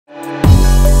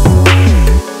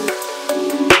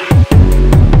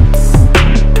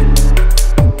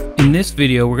this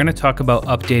video, we're going to talk about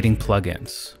updating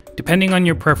plugins. Depending on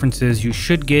your preferences, you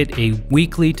should get a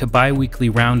weekly to bi-weekly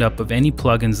roundup of any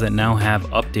plugins that now have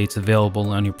updates available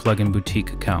on your Plugin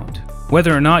Boutique account.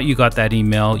 Whether or not you got that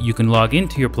email, you can log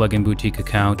into your Plugin Boutique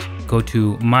account, go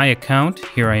to My Account.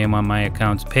 Here I am on My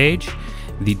Accounts page.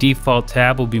 The default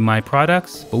tab will be My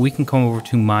Products, but we can come over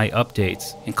to My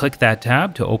Updates and click that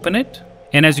tab to open it.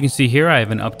 And as you can see here, I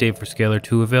have an update for Scalar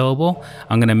 2 available.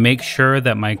 I'm going to make sure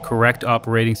that my correct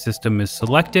operating system is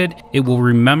selected. It will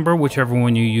remember whichever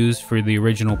one you used for the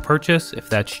original purchase. If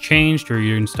that's changed or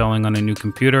you're installing on a new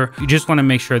computer, you just want to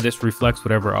make sure this reflects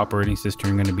whatever operating system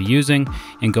you're going to be using,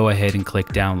 and go ahead and click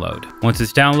download. Once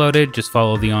it's downloaded, just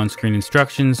follow the on-screen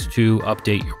instructions to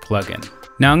update your plugin.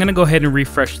 Now I'm going to go ahead and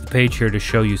refresh the page here to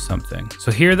show you something.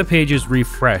 So here the page is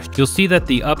refreshed. You'll see that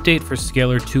the update for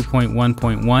Scalar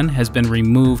 2.1.1 has been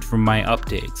removed from My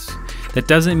Updates. That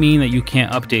doesn't mean that you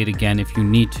can't update again if you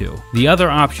need to. The other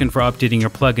option for updating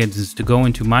your plugins is to go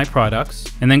into My Products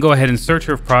and then go ahead and search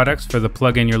for products for the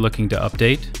plugin you're looking to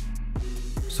update.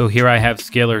 So here I have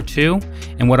Scalar 2,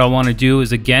 and what I want to do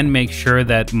is again make sure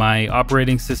that my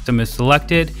operating system is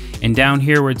selected, and down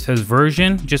here where it says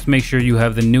version, just make sure you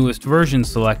have the newest version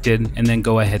selected and then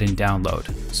go ahead and download.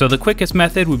 So the quickest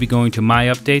method would be going to My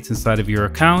Updates inside of your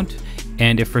account,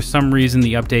 and if for some reason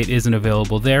the update isn't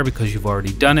available there because you've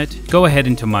already done it, go ahead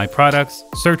into My Products,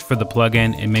 search for the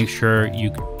plugin, and make sure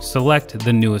you select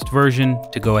the newest version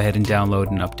to go ahead and download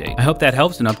and update. I hope that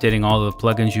helps in updating all of the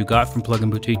plugins you got from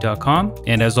pluginboutique.com,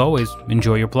 and as always,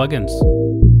 enjoy your plugins.